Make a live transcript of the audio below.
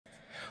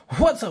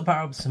What's up,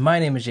 Power-Ups? My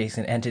name is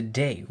Jason, and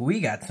today we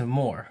got some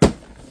more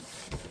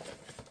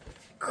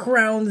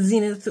Crown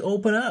Zenith to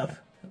open up.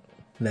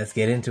 Let's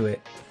get into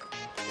it.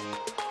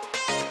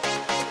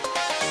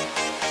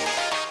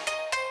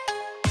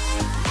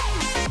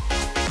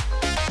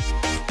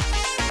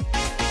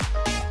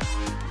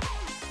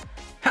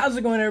 How's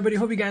it going, everybody?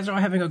 Hope you guys are all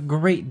having a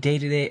great day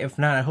today. If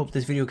not, I hope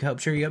this video can help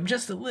cheer you up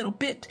just a little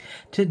bit.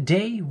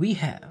 Today we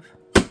have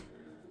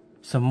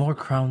some more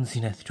Crown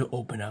Zenith to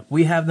open up.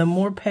 We have the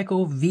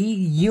Morpeko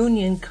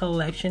V-UNION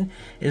collection.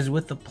 It is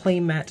with the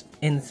Playmat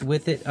and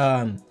with it.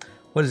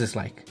 What is this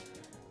like?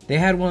 They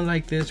had one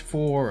like this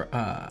for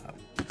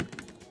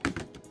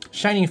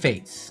Shining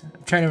Fates.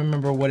 I'm trying to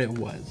remember what it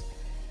was.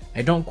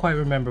 I don't quite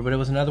remember, but it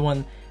was another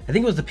one. I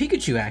think it was the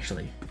Pikachu,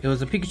 actually. It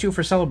was the Pikachu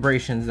for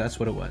Celebrations. That's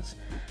what it was.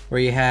 Where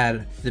you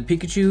had the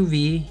Pikachu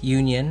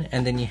V-UNION,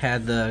 and then you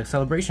had the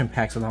Celebration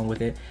packs along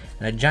with it,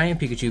 and a giant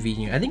Pikachu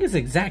V-UNION. I think it's the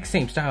exact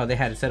same style they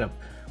had it set up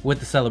with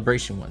the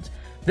Celebration ones.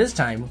 This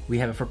time, we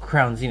have it for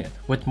Crown Zenith,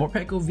 with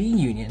Morpeko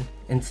V-UNION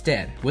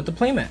instead, with the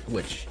Playmat,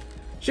 which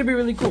should be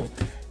really cool.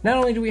 Not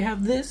only do we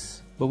have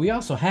this, but we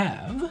also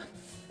have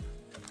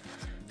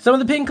some of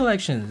the pin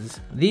collections.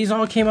 These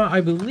all came out,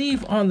 I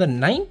believe, on the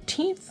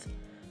 19th?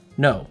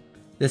 No,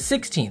 the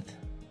 16th.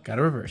 Got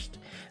it reversed.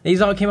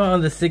 These all came out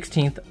on the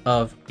 16th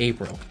of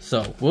April.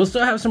 So we'll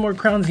still have some more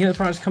Crown Zenith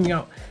products coming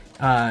out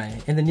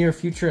in the near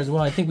future as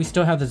well. I think we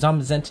still have the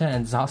Zamazenta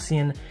and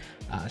Zacian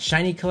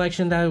shiny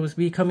collection that will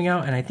be coming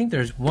out. And I think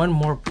there's one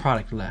more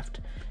product left.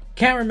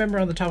 Can't remember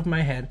on the top of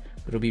my head,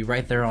 but it'll be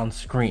right there on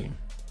screen.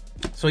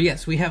 So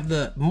yes, we have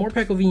the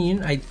Morpeko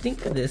V-UNION. I think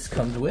this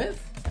comes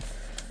with...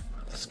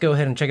 Let's go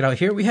ahead and check it out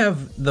here. We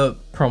have the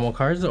promo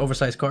cards, the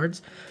oversized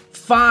cards.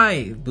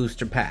 5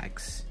 booster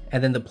packs.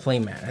 And then the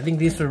Playmat. I think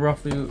these would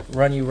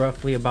run you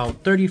roughly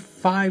about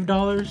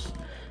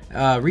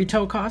 $35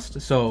 retail cost.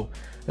 So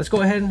let's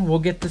go ahead and we'll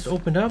get this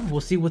opened up.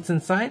 We'll see what's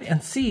inside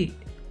and see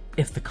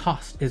if the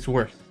cost is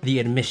worth the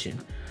admission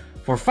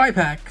for 5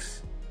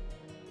 packs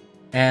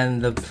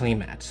and the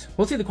Playmat.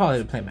 We'll see the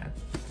quality of the Playmat.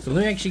 So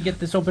let me actually get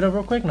this opened up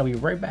real quick and I'll be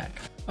right back.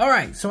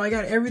 Alright, so I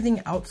got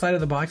everything outside of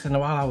the box, and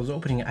while I was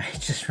opening it, I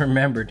just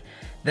remembered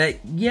that,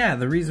 yeah,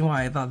 the reason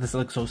why I thought this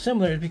looked so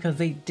similar is because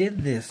they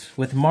did this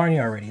with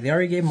Marnie already. They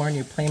already gave Marnie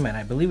a Playmat.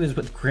 I believe it was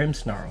with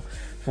Grimmsnarl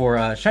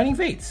for Shining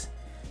Fates.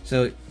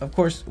 So, of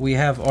course, we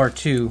have our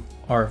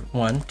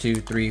 1, 2,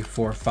 3,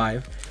 4,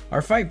 5,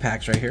 our 5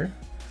 packs right here.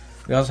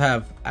 We also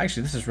have,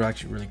 actually, this is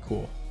actually really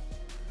cool.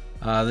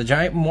 The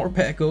giant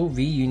Morpeko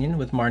V-UNION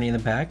with Marnie in the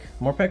back.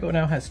 Morpeko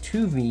now has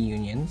 2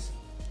 V-UNIONs,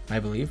 I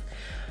believe.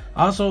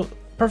 Also,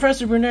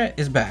 Professor Burnett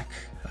is back.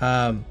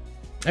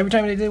 Every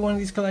time they did one of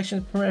these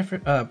collections,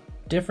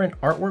 different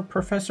artwork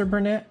Professor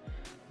Burnett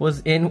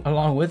was in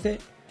along with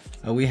it.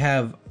 We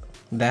have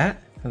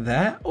that.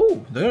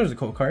 Oh, there's a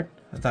cool card.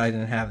 I thought I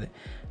didn't have it.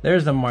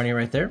 There's the Marnie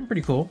right there.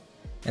 Pretty cool.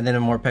 And then a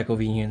Morpeko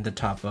V-UNION, the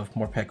top of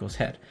Morpeko's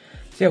head.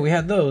 So yeah, we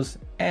have those.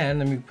 And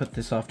let me put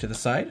this off to the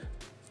side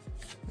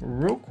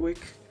real quick.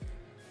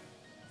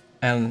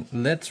 And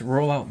let's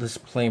roll out this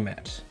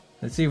Playmat.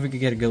 Let's see if we can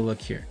get a good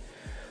look here.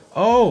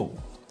 Oh!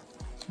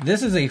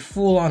 This is a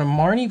full-on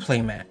Marnie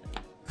Playmat.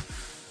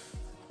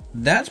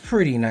 That's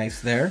pretty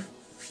nice there.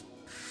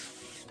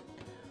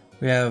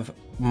 We have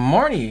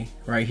Marnie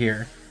right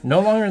here. No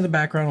longer in the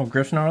background with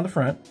Grimmsnarl on the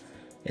front.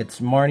 It's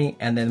Marnie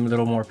and then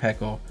little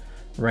Morpeko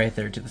right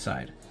there to the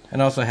side.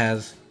 And also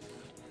has,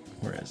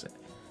 where is it?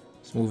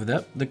 Let's move it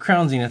up. The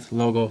Crown Zenith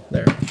logo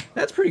there.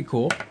 That's pretty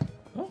cool.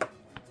 Oh,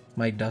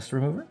 my dust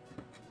remover.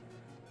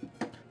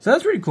 So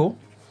that's pretty cool.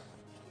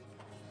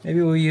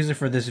 Maybe we'll use it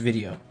for this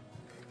video.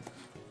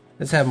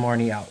 Let's have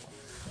Marnie out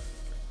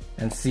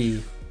and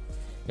see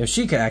if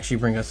she could actually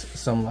bring us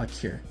some luck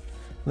here.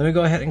 Let me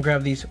go ahead and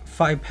grab these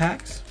 5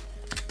 packs.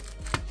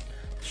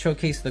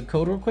 Showcase the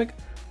code real quick.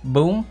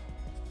 Boom.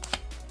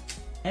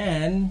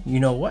 And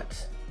you know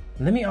what?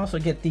 Let me also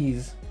get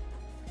these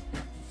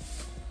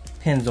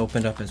pins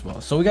opened up as well.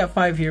 So we got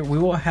 5 here. We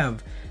will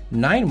have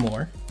 9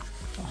 more.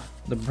 Oh,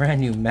 the brand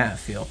new matte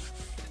feel.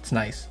 It's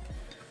nice.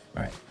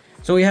 All right.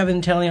 So we have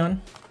Inteleon.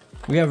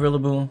 We have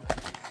Rillaboom.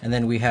 And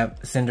then we have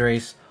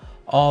Cinderace.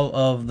 All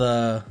of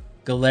the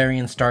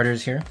Galarian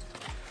starters here.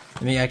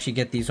 Let me actually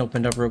get these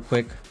opened up real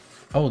quick.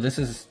 Oh, this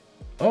is...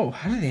 Oh,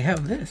 how do they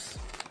have this?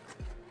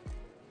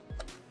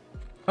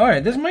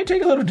 Alright, this might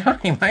take a little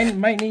time. I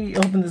might need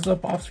to open this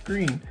up off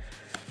screen.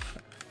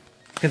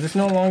 Because it's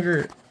no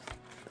longer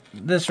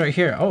this right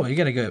here. Oh, you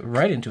gotta go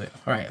right into it.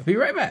 Alright, I'll be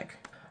right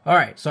back.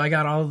 Alright, so I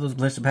got all of those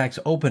blister packs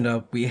opened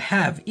up. We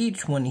have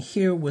each one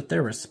here with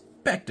their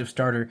respective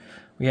starter.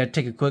 We had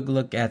to take a quick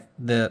look at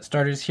the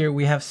starters here.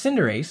 We have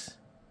Cinderace.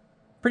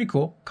 Pretty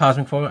cool.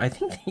 Cosmic Foil. I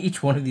think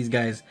each one of these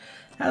guys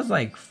has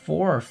like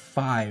 4 or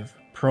 5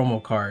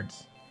 promo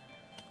cards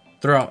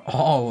throughout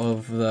all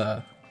of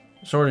the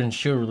Sword and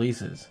Shield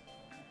releases.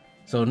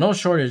 So no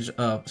shortage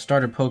of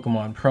starter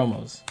Pokemon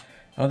promos.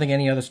 I don't think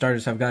any other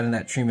starters have gotten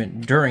that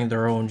treatment during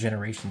their own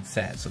generation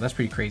set. So that's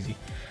pretty crazy.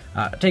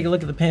 Take a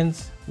look at the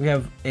pins. We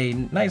have a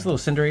nice little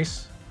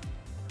Cinderace.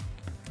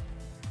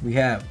 We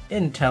have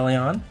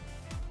Inteleon.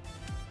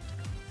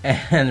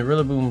 And the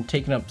Rillaboom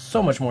taking up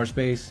so much more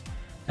space.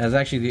 As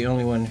actually the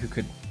only one who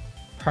could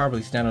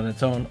probably stand on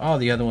its own. All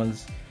the other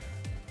ones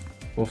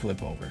will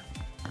flip over.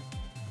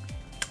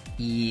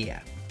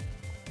 Yeah.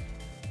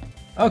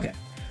 Okay,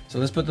 so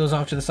let's put those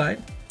off to the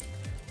side.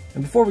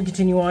 And before we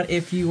continue on,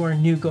 if you are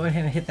new, go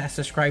ahead and hit that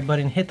subscribe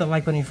button, hit the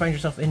like button if you find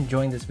yourself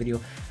enjoying this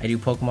video. I do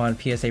Pokemon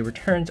PSA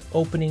returns,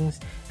 openings,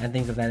 and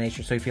things of that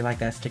nature. So if you like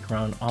that, stick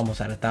around. Almost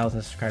at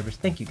 1,000 subscribers.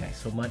 Thank you guys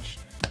so much.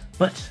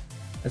 But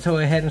let's go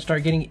ahead and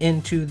start getting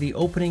into the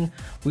opening.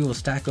 We will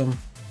stack them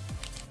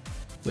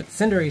with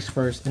Cinderace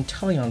first,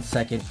 Inteleon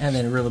second, and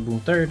then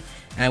Rillaboom third.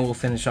 And we'll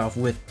finish off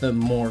with the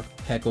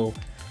Morpeko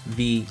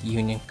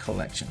V-UNION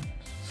collection.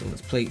 So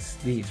let's place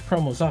these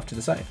promos off to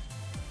the side.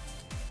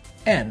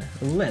 And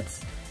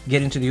let's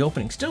get into the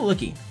opening. Still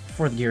looking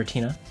for the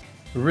Giratina.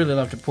 Really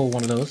love to pull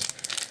one of those.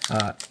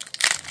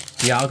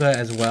 Dialga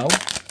as well.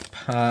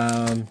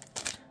 I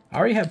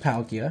already have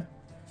Palkia.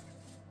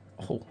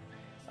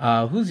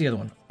 Oh, who's the other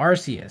one?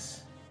 Arceus.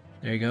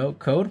 There you go.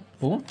 Code.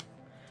 Boom.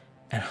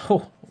 And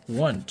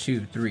 1,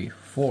 2, 3,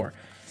 4.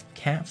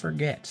 Can't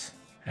forget.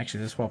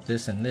 Actually, let's swap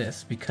this and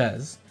this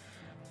because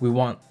we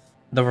want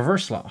the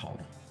reverse slot haul.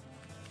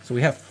 So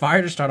we have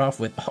fire to start off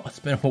with. Oh, it's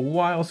been a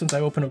while since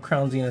I opened up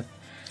Crown Zenith.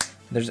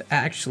 There's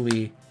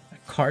actually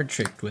a card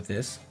trick with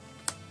this.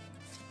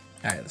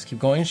 Alright, let's keep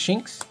going.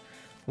 Shinx,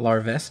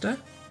 Larvesta,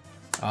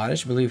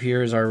 Oddish, I believe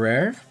here is our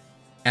rare.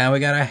 And we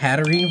got a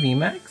Hatterene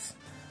VMAX.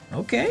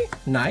 Okay,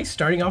 nice.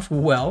 Starting off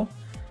well.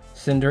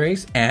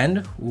 Cinderace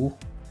and, ooh,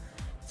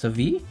 it's a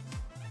V.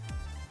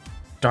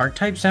 Dark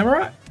type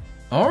Samurai.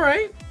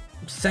 Alright.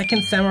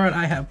 Second Samurai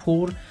I have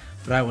pulled,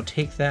 but I will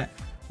take that.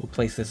 We'll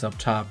place this up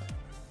top.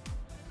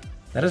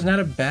 That is not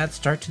a bad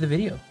start to the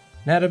video.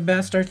 Not a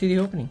bad start to the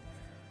opening.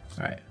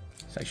 Alright,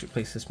 let's actually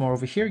place this more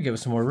over here, give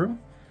us some more room.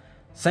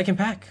 Second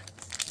pack.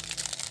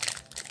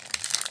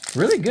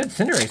 Really good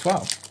Cinderace,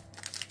 wow.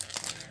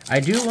 I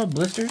do love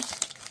blisters.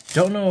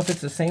 Don't know if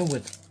it's the same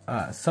with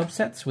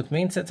subsets. With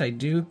main sets I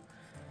do.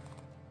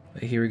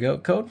 But here we go,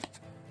 code.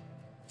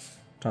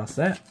 Toss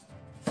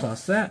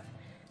that,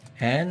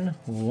 and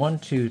 1,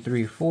 2,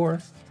 3, 4.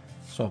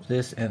 Swap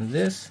this and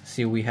this,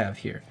 see what we have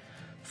here.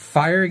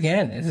 Fire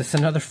again. Is this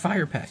another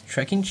fire pack?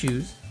 Trekking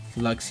Choose,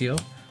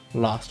 Luxio,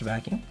 Lost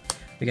Backing.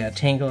 We got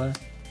Tangela,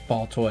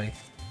 Baltoy,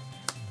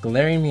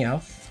 Galarian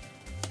Meowth,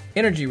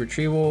 Energy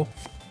Retrieval,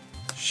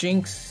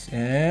 Shinx,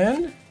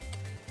 and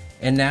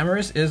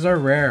Enamorous is our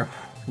rare.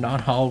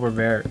 Non-hollow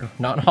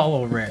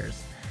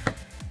rares.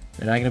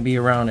 They're not gonna be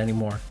around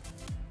anymore.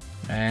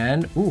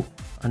 And ooh,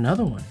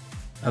 another one.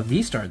 A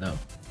V-Star though.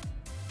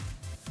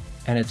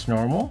 And it's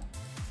normal.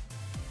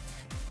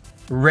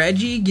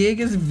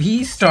 Regigigas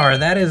V-Star.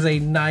 That is a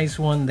nice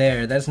one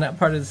there. That's not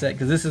part of the set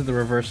because this is the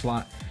reverse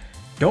slot.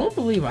 Don't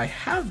believe I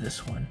have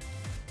this one.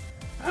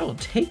 I will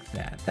take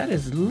that. That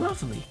is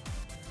lovely.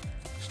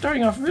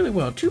 Starting off really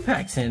well. 2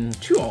 packs in,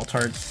 2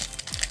 alt-arts.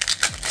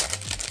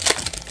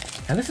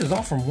 And this is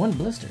all from one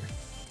blister.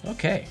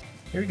 Okay,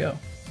 here we go.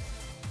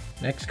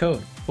 Next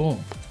code.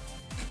 Boom.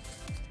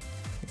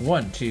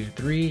 1, 2,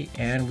 3,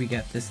 and we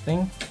got this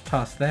thing.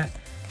 Toss that.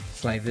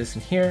 Slide this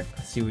in here.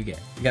 Let's see what we get.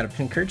 We got a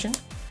Pincurchin,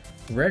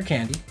 Rare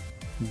Candy,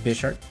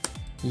 Bisharp,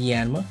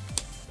 Yanma,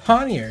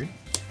 Pawniard,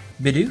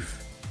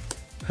 Bidoof,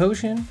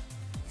 Potion,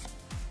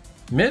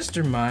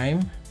 Mr.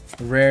 Mime,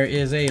 rare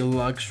is a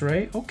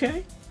Luxray,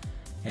 okay,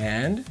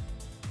 and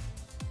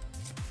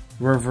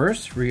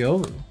Reverse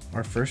Riolu,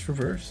 our first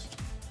reverse.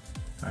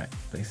 Alright,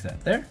 place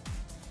that there.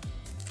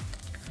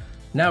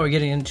 Now we're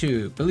getting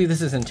into, I believe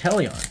this is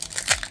Inteleon.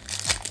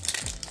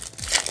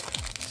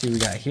 See what we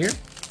got here.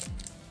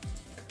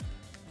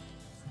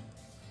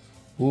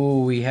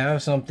 Ooh, we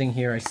have something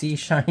here. I see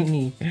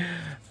shiny.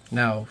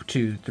 Now,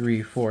 2,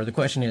 3, 4. The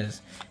question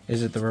is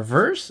it the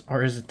reverse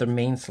or is it the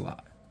main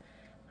slot?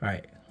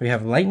 Alright, we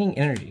have Lightning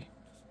Energy,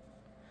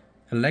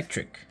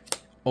 Electric,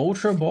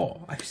 Ultra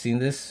Ball. I've seen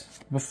this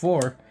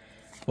before.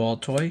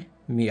 Baltoy,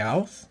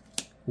 Meowth,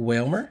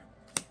 Wailmer,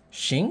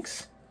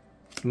 Shinx,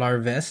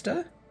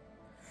 Larvesta.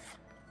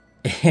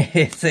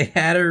 It's a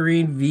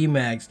Hatterene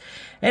VMAX.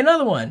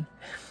 Another one.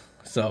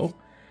 So,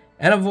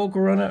 and a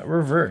Volcarona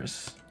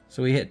reverse.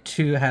 So we hit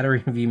 2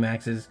 Hatterene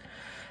VMAXs.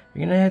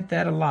 You're gonna hit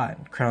that a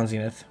lot, Crown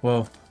Zenith.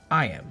 Well,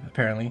 I am,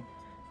 apparently.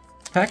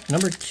 Pack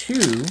number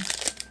 2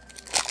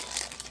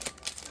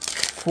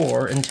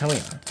 for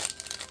Inteleon.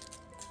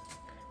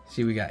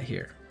 See what we got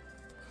here.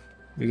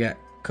 We got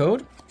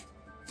code.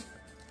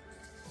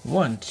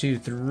 1, 2,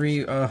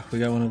 3. Oh, we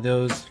got one of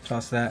those.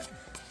 Toss that.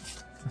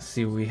 Let's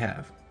see what we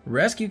have.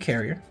 Rescue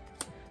Carrier,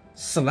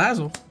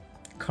 Salazzle,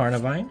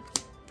 Carnivine,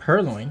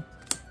 Purloin,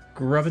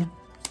 Grubbin,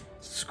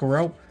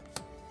 Squirrel,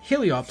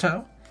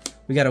 Helioptile.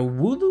 We got a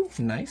Wooloo,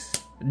 nice.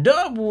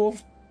 Double,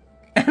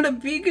 and a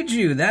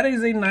Pikachu. That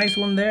is a nice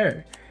one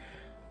there.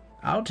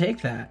 I'll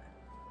take that.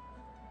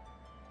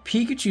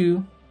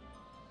 Pikachu,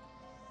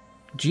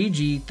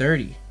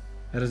 GG30.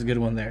 That is a good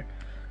one there.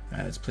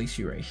 Alright, let's place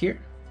you right here.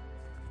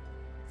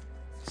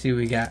 See what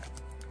we got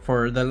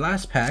for the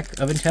last pack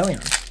of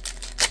Inteleon.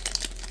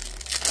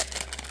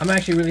 I'm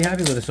actually really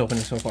happy with this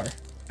opening so far.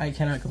 I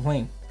cannot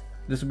complain.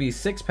 This will be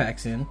 6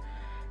 packs in,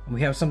 and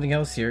we have something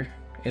else here.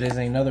 It is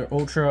another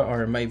Ultra,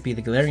 or it might be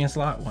the Galarian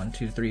slot. 1,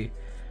 2, 3,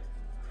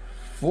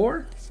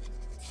 4.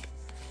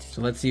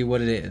 So let's see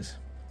what it is.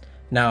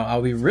 Now,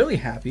 I'll be really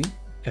happy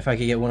if I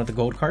could get one of the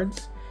gold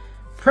cards.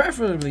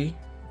 Preferably,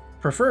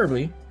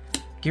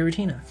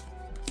 Giratina.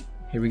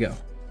 Here we go.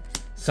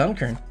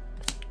 Sunkern,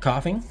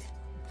 Coughing,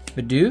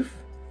 Bidoof,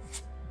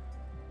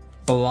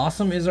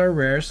 Blossom is our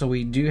rare, so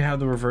we do have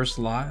the reverse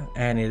slot,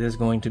 and it is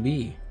going to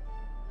be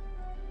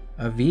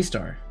a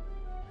V-Star.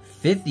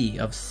 50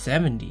 of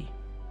 70.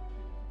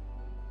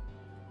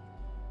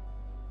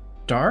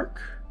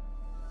 Darkrai,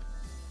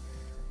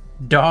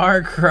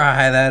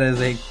 that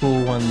is a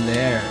cool one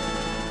there.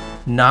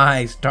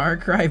 Nice,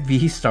 Darkrai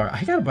V-Star.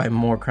 I gotta buy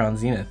more Crown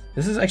Zenith.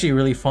 This is actually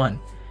really fun.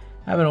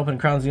 I haven't opened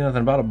Crown Zenith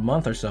in about a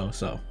month or so,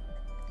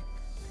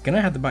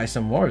 gonna have to buy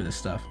some more of this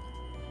stuff.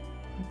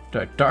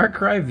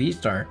 Darkrai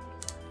V-Star.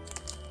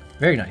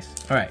 Very nice.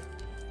 Alright.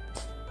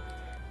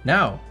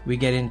 Now, we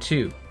get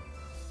into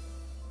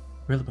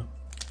Rillaboom.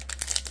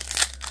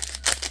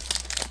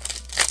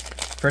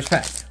 First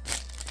pack.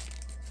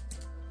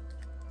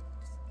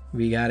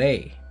 We got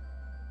a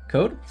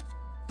code.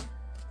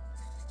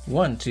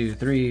 1, 2,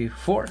 3,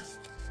 4.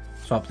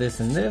 Swap this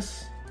and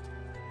this.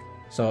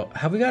 So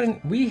have we gotten?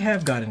 We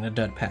have gotten a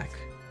dud pack,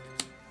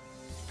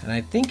 and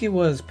I think it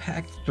was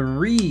pack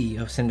 3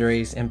 of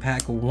Cinderace and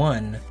pack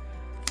 1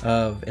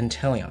 of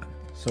Inteleon.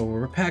 So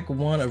we're pack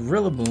 1 of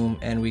Rillaboom,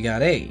 and we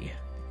got a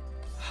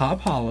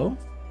Hop Hollow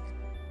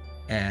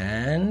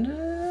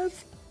and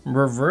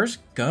reverse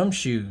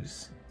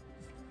Gumshoes.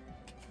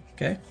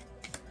 Okay.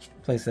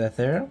 Place that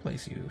there. I'll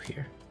place you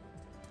here.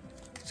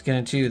 Let's get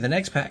into the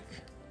next pack.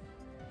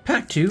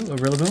 Pack 2 of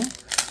Rillaboom,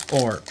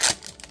 or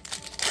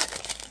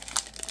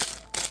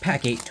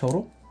pack 8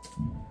 total.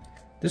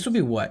 This will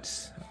be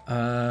what?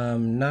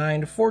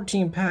 9 to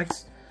 14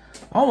 packs.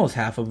 Almost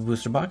half of a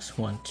booster box.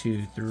 1,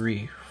 2,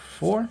 3,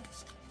 4.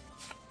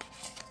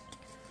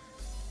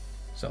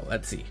 So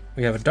let's see.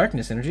 We have a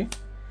Darkness Energy,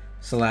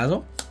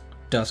 Salazzle,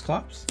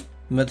 Dusclops,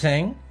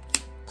 Matang,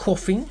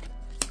 Coughing,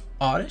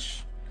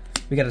 Oddish.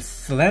 We got a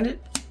Slanted,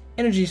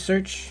 Energy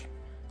Search,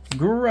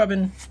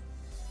 Grubbin,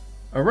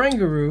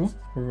 Oranguru,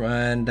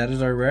 and that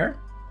is our rare,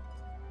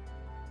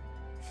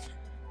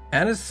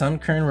 and a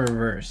Sunkern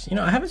reverse. You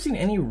know, I haven't seen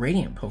any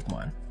Radiant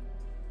Pokemon.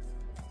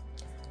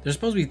 There's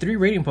supposed to be 3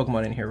 Radiant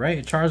Pokemon in here, right?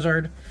 A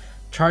Charizard,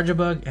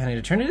 Charjabug, and a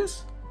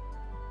Eternatus.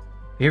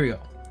 Here we go.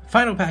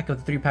 Final pack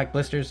of the 3-pack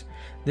blisters.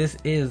 This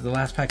is the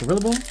last pack of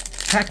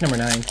Rillaboom, pack number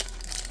 9.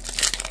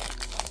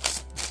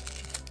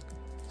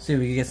 See if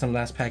we can get some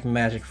last pack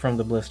magic from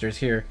the blisters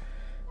here.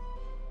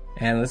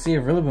 And let's see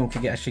if Rillaboom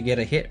can actually get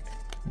a hit.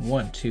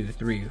 1, 2,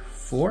 3,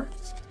 4.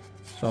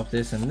 Swap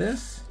this and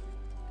this.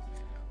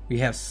 We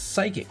have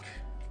Psychic,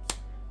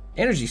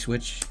 Energy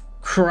Switch,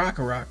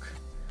 Krokorok,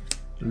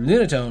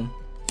 Lunatone,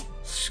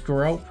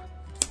 Scrope,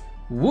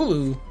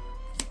 Wooloo,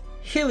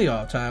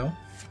 Helioptile,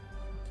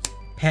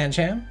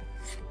 Pancham,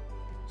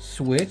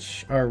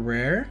 Switch, our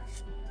rare,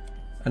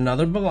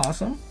 another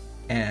Blossom,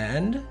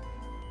 and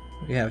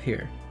what do we have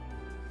here?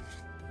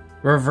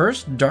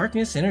 Reverse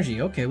Darkness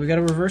Energy. Okay, we got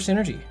a reverse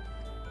energy.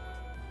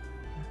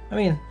 I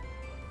mean,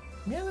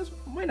 yeah,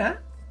 why not?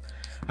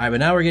 Alright, but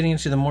now we're getting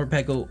into the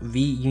Morpeko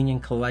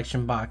V-UNION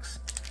collection box.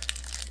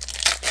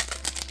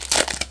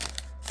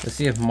 Let's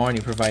see if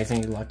Marnie provides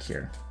any luck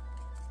here.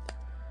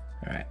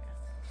 Alright.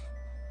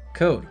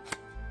 Code.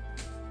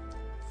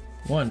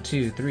 1,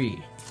 2,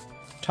 3.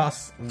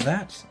 Toss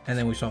that, and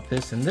then we swap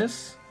this and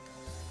this.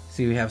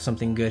 See, we have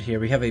something good here.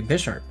 We have a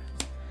Bisharp,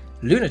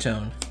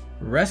 Lunatone,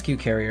 Rescue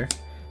Carrier,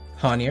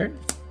 Honiard,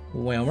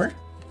 Whalmer,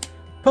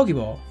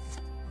 Pokeball,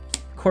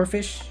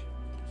 Corphish,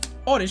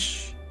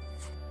 Oddish,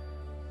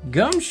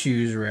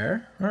 Gumshoes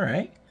rare,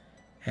 alright,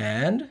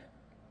 and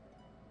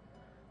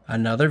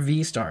another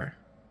V-Star.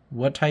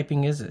 What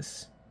typing is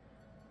this?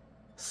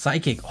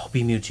 Psychic. Oh,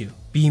 be Mewtwo.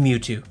 Be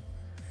Mewtwo.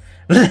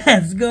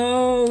 Let's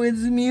go!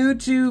 It's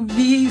Mewtwo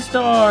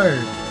V-Star!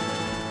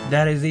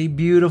 That is a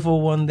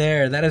beautiful one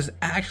there. That is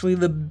actually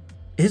the...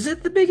 Is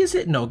it the biggest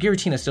hit? No,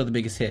 Giratina is still the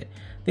biggest hit.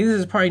 I think this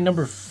is probably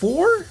number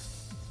 4?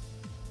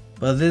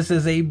 But this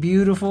is a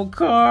beautiful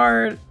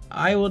card.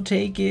 I will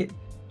take it.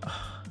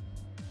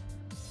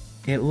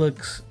 It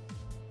looks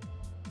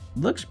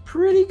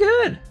pretty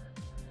good.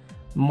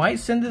 Might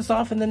send this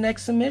off in the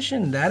next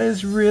submission. That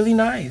is really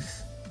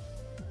nice.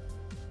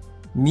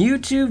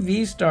 Mewtwo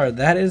V-Star.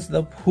 That is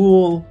the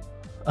pool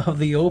of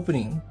the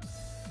opening.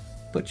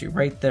 Put you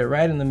right there,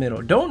 right in the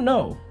middle. Don't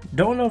know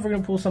if we're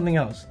gonna pull something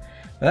else.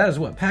 But that is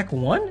what, pack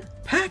 1?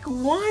 Pack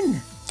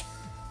 1!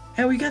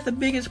 And we got the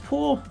biggest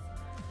pull.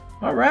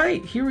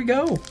 Alright, here we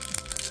go.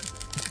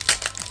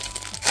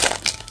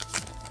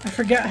 I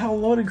forgot how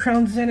loaded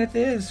Crown Zenith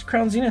is.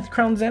 Crown Zenith.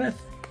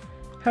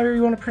 However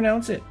you want to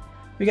pronounce it.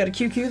 We got a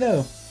QQ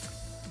though.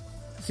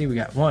 Let's see, we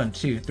got 1,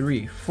 2,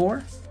 3,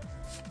 4.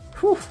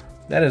 Whew,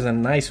 that is a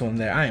nice one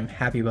there. I am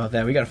happy about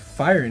that. We got a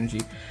Fire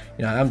Energy.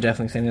 You know, I'm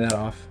definitely sending that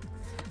off.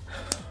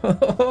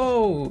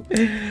 Oh,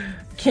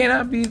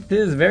 cannot beat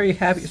this. Very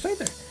happy. It's right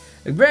there.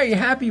 Very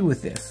happy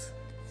with this.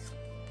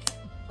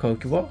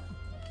 Pokeball.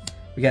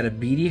 We got a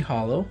BD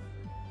Hollow.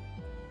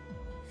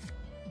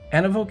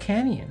 And a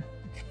Volcanion.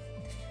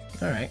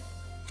 Alright.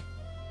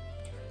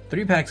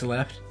 3 packs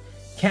left.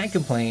 Can't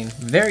complain.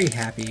 Very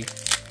happy.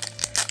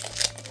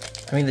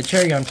 I mean, the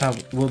cherry on top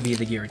will be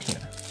the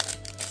Giratina.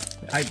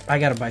 I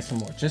gotta buy some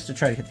more just to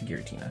try to hit the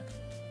Giratina.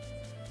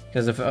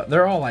 Because if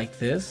they're all like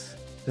this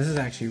is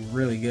actually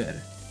really good.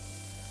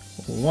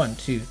 1,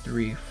 2,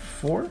 3,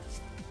 4.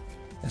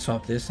 Let's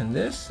swap this and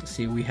this. Let's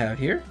see what we have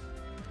here.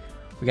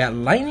 We got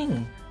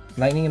Lightning.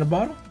 Lightning in a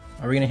bottle.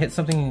 Are we gonna hit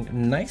something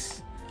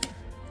nice?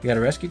 We got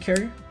a Rescue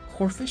Carrier,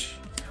 Corphish,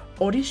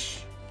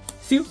 Oddish,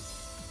 Seal,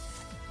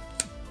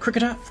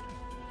 Kricketot,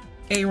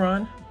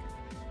 Aron,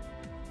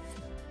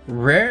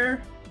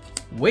 Rare,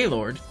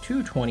 Wailord,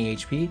 220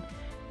 HP,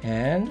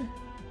 and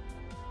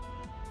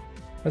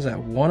what is that?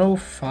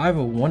 105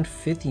 or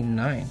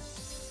 159?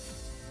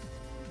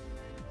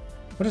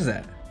 What is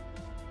that?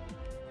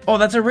 Oh,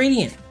 that's a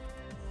Radiant.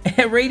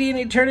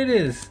 Radiant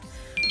Eternatus.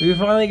 We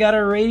finally got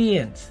a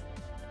Radiant.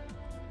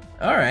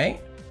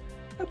 Alright.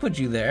 I'll put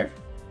you there.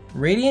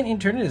 Radiant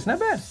Eternatus. Not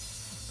bad.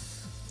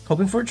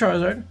 Hoping for a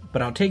Charizard,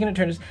 but I'll take an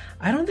Eternatus.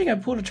 I don't think I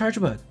pulled a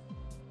Charjabug.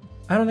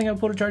 I don't think I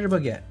pulled a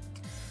Charjabug yet.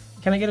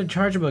 Can I get a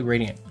Charjabug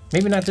Radiant?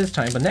 Maybe not this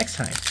time, but next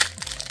time.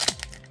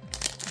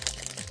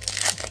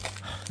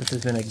 This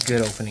has been a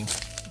good opening.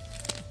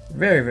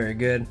 Very, very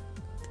good.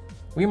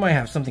 We might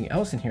have something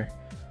else in here.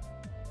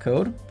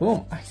 Code.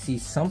 Boom. I see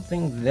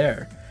something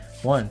there.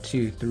 1,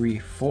 2, 3,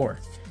 4.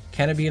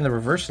 Can it be in the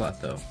reverse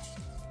slot though?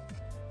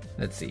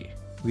 Let's see.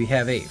 We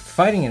have a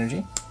Fighting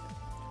Energy,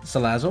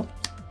 Salazzle,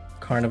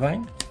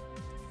 Carnivine,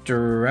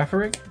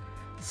 Girafarig,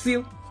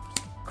 Seal,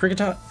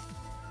 Kricketot,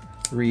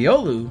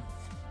 Riolu,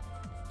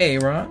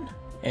 Aron,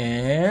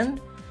 and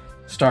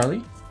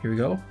Starly. Here we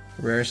go.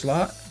 Rare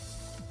slot.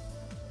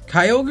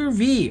 Kyogre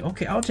V.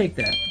 Okay, I'll take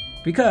that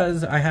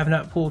because I have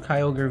not pulled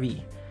Kyogre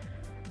V.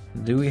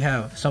 Do we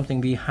have something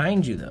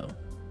behind you though?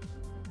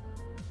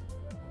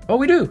 Oh,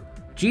 we do.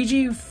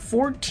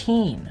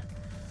 GG14.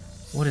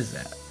 What is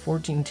that?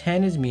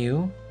 1410 is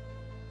Mew.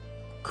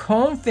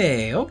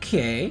 Comfey.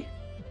 Okay.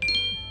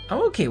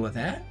 I'm okay with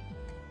that.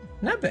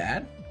 Not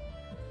bad.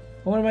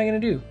 What am I going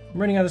to do? I'm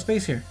running out of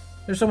space here.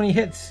 There's so many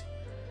hits.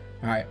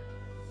 Alright.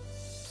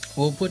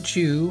 We'll put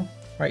you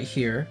right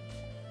here.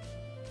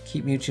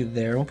 Keep Mewtwo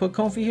there. We'll put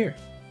Comfey here.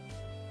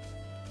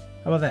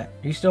 How about that?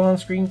 Are you still on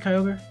screen,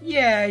 Kyogre?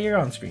 Yeah, you're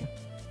on screen.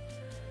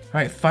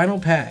 Alright, final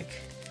pack.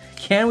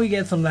 Can we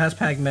get some last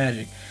pack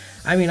magic?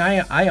 I mean,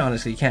 I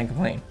honestly can't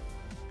complain.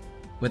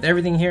 With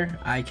everything here,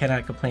 I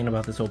cannot complain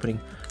about this opening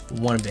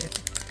one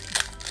bit.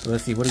 So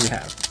let's see, what do we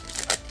have?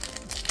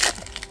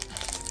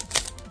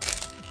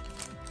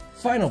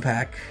 Final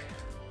pack.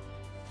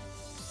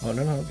 Oh,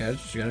 no,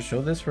 guys, you gotta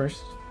show this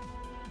first.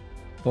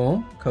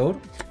 Boom,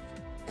 code.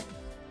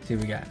 Let's see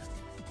what we got.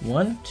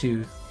 1,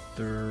 2,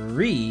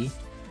 3.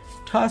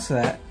 Toss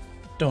that.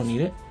 Don't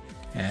need it.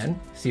 And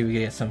see if we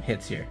can get some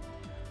hits here.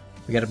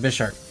 We got a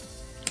Bisharp,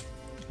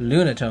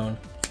 Lunatone,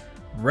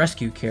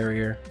 Rescue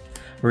Carrier,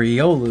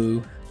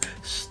 Riolu,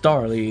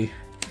 Starly,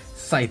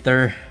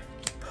 Scyther,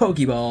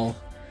 Pokeball,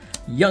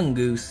 Young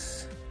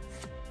Goose.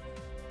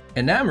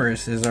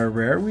 Enamorus is our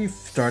rare. We've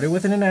started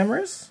with an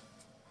Enamorus,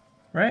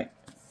 right?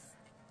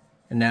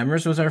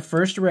 Enamorus was our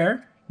first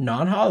rare,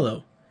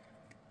 non-hollow.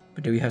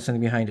 But do we have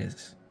something behind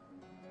this?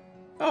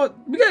 Oh,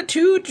 we got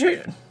two.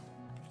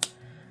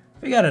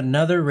 We got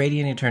another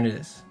Radiant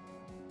Eternatus.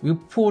 We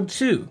pulled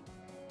two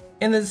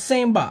in the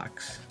same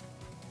box.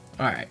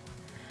 Alright.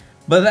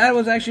 But that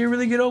was actually a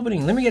really good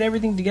opening. Let me get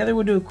everything together.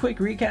 We'll do a quick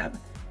recap.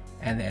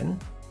 And then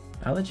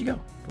I'll let you go.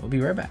 We'll be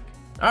right back.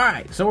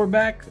 Alright, so we're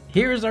back.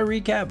 Here's our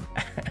recap.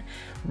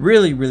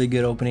 Really, really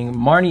good opening.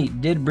 Marnie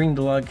did bring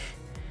the luck.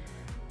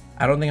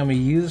 I don't think I'm going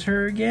to use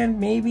her again.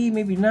 Maybe,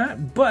 maybe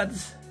not. But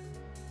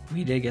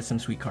we did get some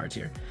sweet cards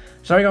here.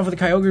 Starting off with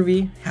the Kyogre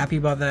V. Happy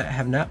about that. I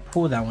have not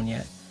pulled that one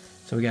yet.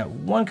 So we got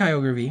one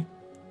Kyogre V.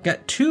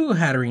 Got two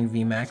Hatterene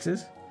V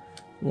Maxes.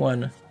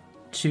 1,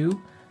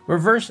 2.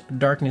 Reverse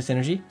Darkness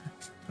Energy.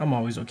 I'm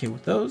always okay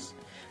with those.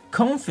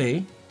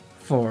 Comfey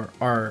for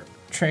our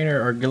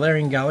trainer, or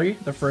Galarian Gallery,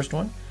 the first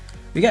one.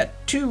 We got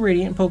two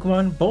Radiant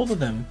Pokemon, both of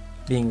them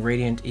being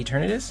Radiant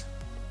Eternatus.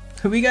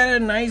 We got a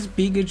nice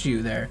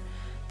Pikachu there.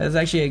 That's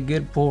actually a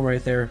good pull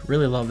right there.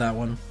 Really love that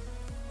one.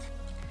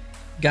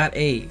 Got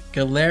a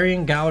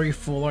Galarian Gallery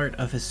Full Art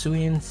of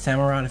Hisuian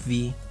Samurott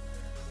V.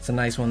 It's a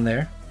nice one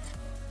there.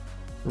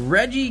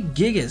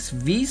 Regigigas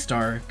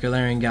V-Star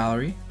Galarian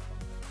Gallery.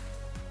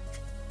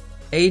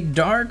 A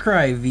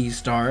Darkrai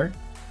V-Star.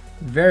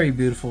 Very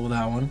beautiful,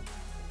 that one.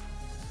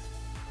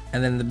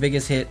 And then the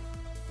biggest hit,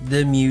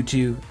 the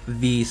Mewtwo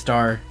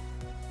V-Star.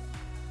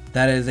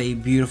 That is a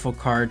beautiful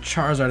card.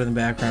 Charizard in the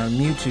background.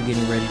 Mewtwo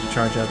getting ready to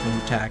charge up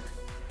and attack.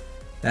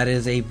 That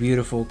is a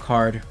beautiful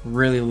card.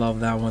 Really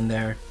love that one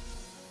there.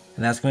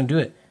 And that's going to do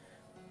it.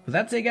 But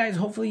that's it, guys.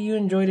 Hopefully you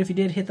enjoyed. If you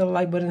did, hit the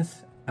like button.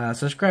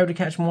 Subscribe to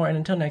catch more. And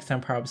until next time,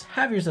 probs,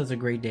 have yourselves a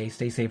great day.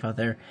 Stay safe out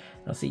there.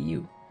 And I'll see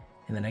you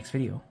in the next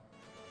video.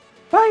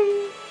 Bye!